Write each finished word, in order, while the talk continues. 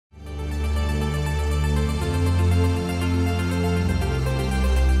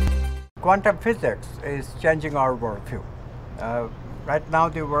Quantum physics is changing our worldview. Right now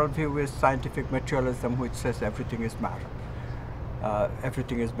the worldview is scientific materialism, which says everything is matter.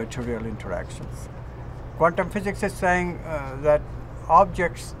 Everything is material interactions. Quantum physics is saying that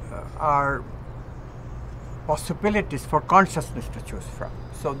objects are possibilities for consciousness to choose from.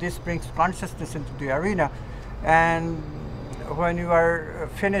 So this brings consciousness into the arena, and when you are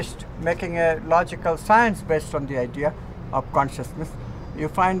finished making a logical science based on the idea of consciousness, you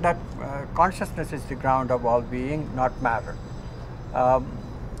find that consciousness is the ground of all being, not matter.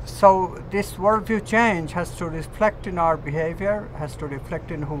 So this worldview change has to reflect in our behavior, has to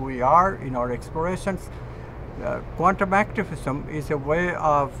reflect in who we are, in our explorations. Quantum activism is a way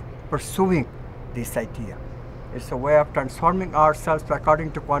of pursuing this idea. It's a way of transforming ourselves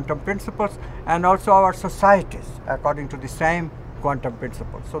according to quantum principles, and also our societies according to the same quantum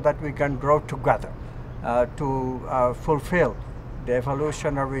principles, so that we can grow together to fulfill the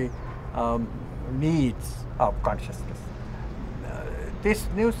evolutionary needs of consciousness. This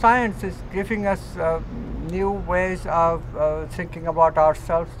new science is giving us new ways of thinking about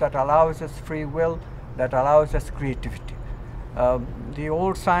ourselves that allows us free will, that allows us creativity. The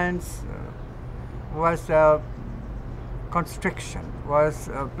old science was constriction, was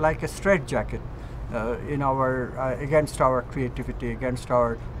like a straitjacket in our against our creativity, against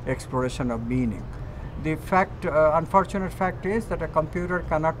our exploration of meaning. The unfortunate fact is that a computer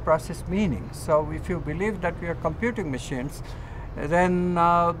cannot process meaning. So if you believe that we are computing machines, then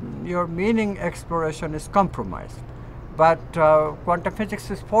your meaning exploration is compromised. But quantum physics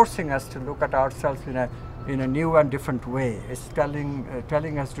is forcing us to look at ourselves in a new and different way. It's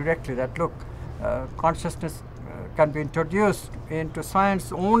telling us directly that, look, consciousness can be introduced into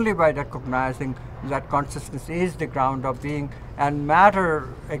science only by recognizing that consciousness is the ground of being, and matter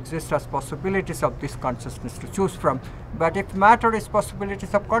exists as possibilities of this consciousness to choose from. But if matter is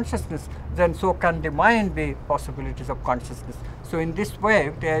possibilities of consciousness, then so can the mind be possibilities of consciousness. So in this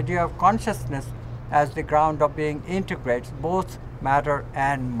way, the idea of consciousness as the ground of being integrates both matter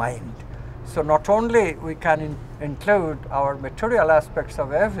and mind. So not only we can include our material aspects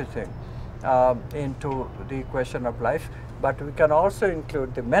of everything into the equation of life, but we can also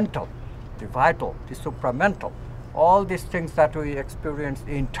include the mental, the vital, the supramental, all these things that we experience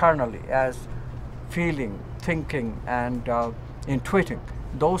internally as feeling, thinking, and intuiting.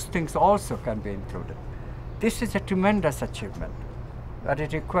 Those things also can be included. This is a tremendous achievement, but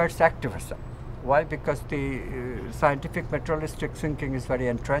it requires activism. Why? Because the scientific materialistic thinking is very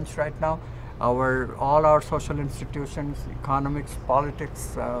entrenched right now. All our social institutions, economics,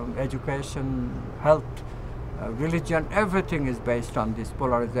 politics, education, health, religion, everything is based on this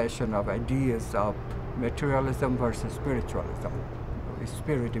polarization of ideas of materialism versus spiritualism. Is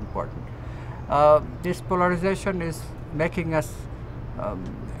spirit important? This polarization is making us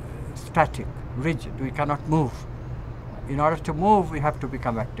static, rigid. We cannot move. In order to move, we have to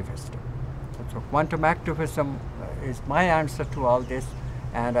become activistic. So quantum activism is my answer to all this.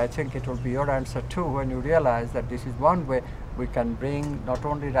 And I think it will be your answer too, when you realize that this is one way we can bring not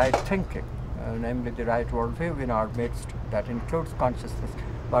only right thinking, namely the right worldview in our midst that includes consciousness,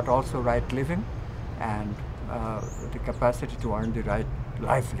 but also right living and the capacity to earn the right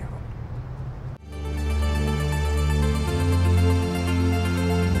livelihood.